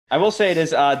I will say it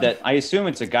is odd that I assume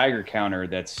it's a Geiger counter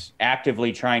that's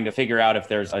actively trying to figure out if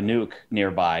there's a nuke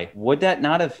nearby. Would that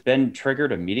not have been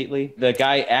triggered immediately? The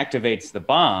guy activates the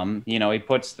bomb, you know, he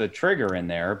puts the trigger in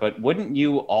there, but wouldn't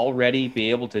you already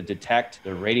be able to detect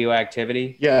the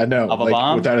radioactivity of a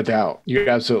bomb? Without a doubt. You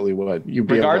absolutely would. You'd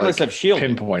be regardless able to, of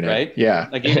shielding, pinpoint it. Right? Yeah.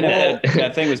 Like even if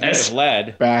that thing was made of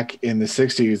lead. Back in the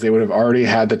 60s, they would have already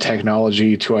had the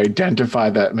technology to identify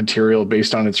that material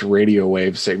based on its radio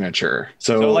wave signature.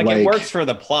 So like it works for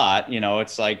the plot, you know,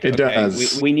 it's like, it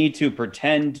does. We need to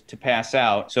pretend to pass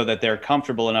out so that they're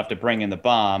comfortable enough to bring in the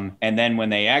bomb. And then when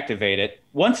they activate it,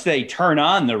 once they turn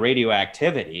on the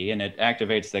radioactivity and it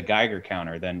activates the Geiger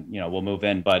counter, then, you know, we'll move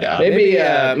in. But maybe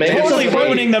totally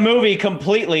ruining the movie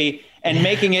completely and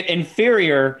making it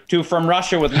inferior to From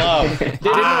Russia with Love.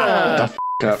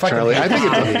 Up, Charlie. I think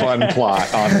it's a fun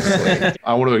plot, honestly.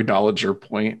 I want to acknowledge your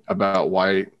point about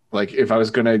why, like, if I was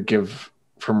going to give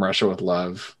From Russia with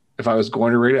Love, if I was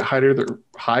going to rate it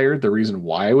higher, the reason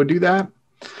why I would do that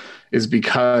is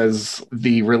because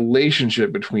the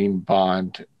relationship between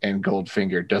Bond and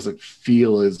Goldfinger doesn't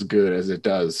feel as good as it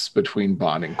does between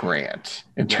Bond and Grant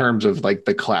in terms of like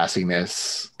the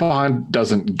classiness. Bond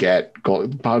doesn't get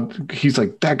Bond. He's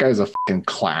like, that guy's a fucking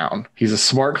clown. He's a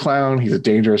smart clown. He's a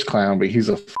dangerous clown, but he's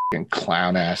a fucking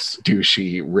clown ass,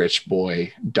 douchey, rich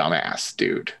boy, dumbass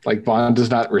dude. Like Bond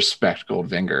does not respect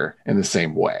Goldfinger in the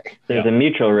same way. There's a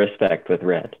mutual respect with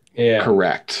Red. Yeah.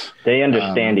 Correct. They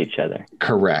understand each other.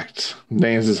 Correct.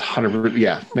 Nans is 100%.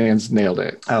 Yeah, Nans nailed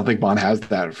it. I don't think Bond has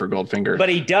that for Goldfinger. But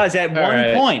he does at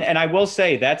one point. And I will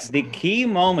say that's the key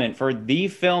moment for the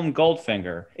film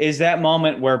Goldfinger is that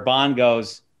moment where Bond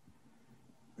goes,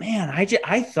 man,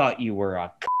 I thought you were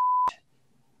a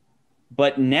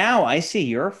but now I see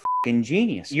you're a fucking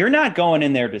genius. You're not going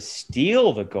in there to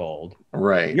steal the gold.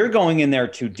 Right. You're going in there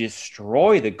to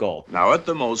destroy the gold. Now, at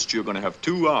the most, you're going to have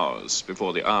 2 hours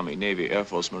before the Army, Navy, Air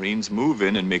Force, Marines move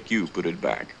in and make you put it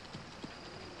back.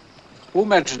 Who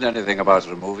mentioned anything about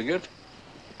removing it?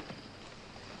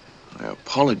 I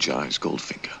apologize,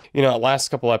 Goldfinger. You know, last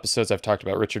couple episodes I've talked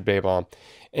about Richard Baybaum,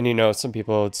 and you know, some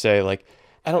people would say like,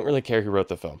 I don't really care who wrote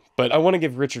the film, but I want to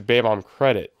give Richard Baybaum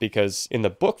credit because in the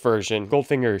book version,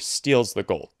 Goldfinger steals the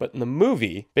gold. But in the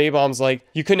movie, Baybaum's like,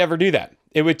 you could never do that.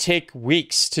 It would take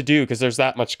weeks to do because there's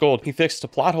that much gold. He fixed a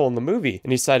plot hole in the movie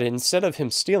and he decided instead of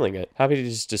him stealing it, how about he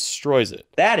just destroys it?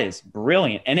 That is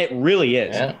brilliant. And it really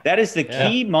is. Yeah. That is the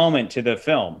key moment to the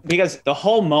film because the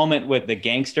whole moment with the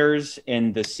gangsters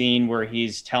in the scene where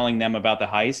he's telling them about the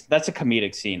heist, that's a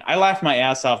comedic scene. I laughed my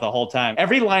ass off the whole time.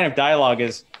 Every line of dialogue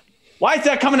is, why is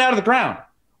that coming out of the ground?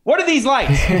 What are these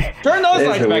lights? Turn those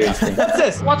lights back on. What's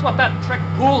this? What's with that trick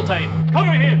pool tape? Come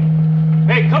over here.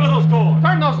 Hey, cover those doors.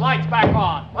 Turn those lights back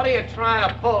on. What are you trying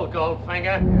to pull,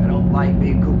 Goldfinger? I don't like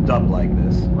being cooped up like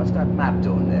this. What's that map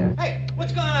doing there? Hey,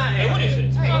 what's going on here? Hey, what is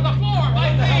it? Hey, on the floor,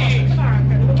 right there.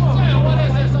 What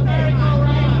is this? A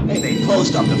merry-go-round? Hey, they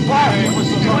closed up the fire. Hey, what's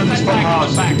this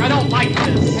back? I don't like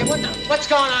this. Hey, what's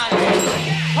going on here?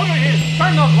 Come over here.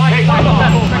 Turn those lights back on.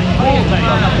 Turn those lights back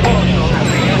on.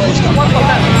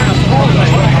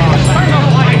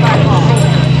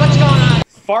 What's going on?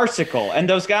 Farcical, and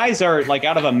those guys are like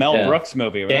out of a Mel Brooks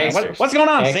movie. What's going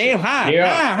on? Say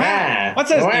hi. What's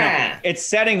this? You know, it's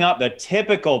setting up the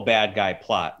typical bad guy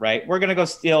plot, right? We're gonna go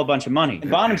steal a bunch of money.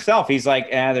 Bond himself, he's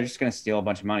like, they're just gonna steal a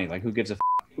bunch of money. Like, who gives a f?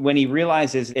 When he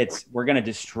realizes we're gonna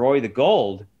destroy the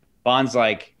gold, Bond's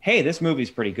like, hey, this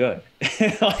movie's pretty good.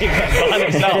 Like, Bond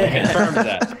himself confirms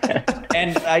that.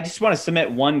 And I just want to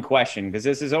submit one question, because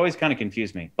this has always kind of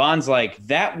confused me. Bond's like,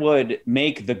 that would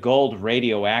make the gold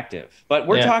radioactive. But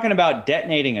we're talking about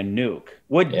detonating a nuke.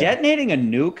 Would detonating a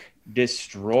nuke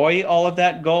destroy all of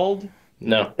that gold?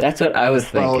 No. That's what I was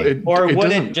thinking. Or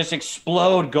would it just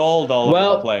explode gold all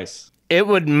over the place? It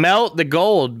would melt the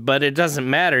gold, but it doesn't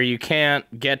matter. You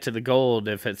can't get to the gold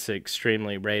if it's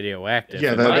extremely radioactive.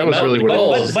 Yeah, that was really what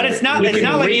it was. But it's not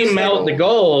like you melt the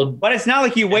gold. But it's not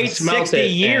like you wait 60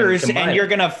 years and you're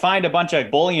going to find a bunch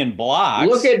of bullion blocks.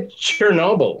 Look at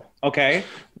Chernobyl. Okay.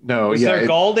 No, was there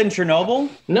gold in Chernobyl?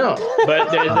 No,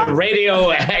 but the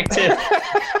radioactive.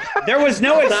 There was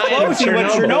no explosion with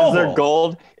Chernobyl. Was there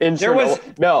gold in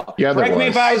Chernobyl? No. Yeah, correct me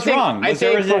if I was wrong. Was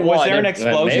there an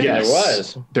explosion? Maybe there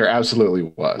was. There absolutely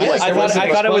was. I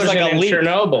thought it was like a leak.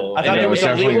 Chernobyl. I thought it was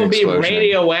a leak. It will be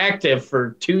radioactive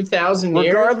for 2,000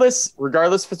 years.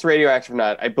 Regardless if it's radioactive or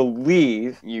not, I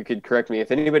believe, you could correct me, if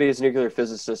anybody is a nuclear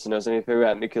physicist and knows anything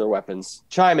about nuclear weapons,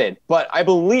 chime in. But I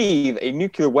believe a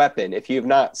nuclear weapon, if you have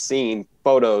not seen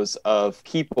photos of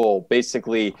people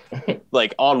basically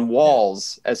like on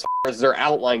walls as far as their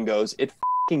outline goes, it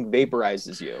fucking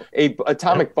vaporizes you. A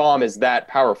atomic bomb is that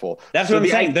powerful. That's what I'm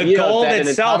saying. The gold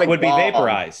itself would be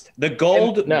vaporized. The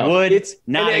gold would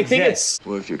not exist.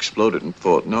 Well, if you explode it in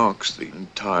Fort Knox, the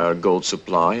entire gold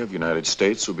supply of the United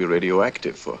States will be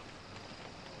radioactive for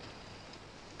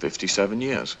 57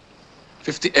 years.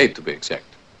 58 to be exact.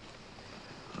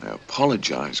 I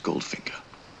apologize, Goldfinger.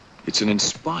 It's an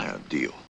inspired deal.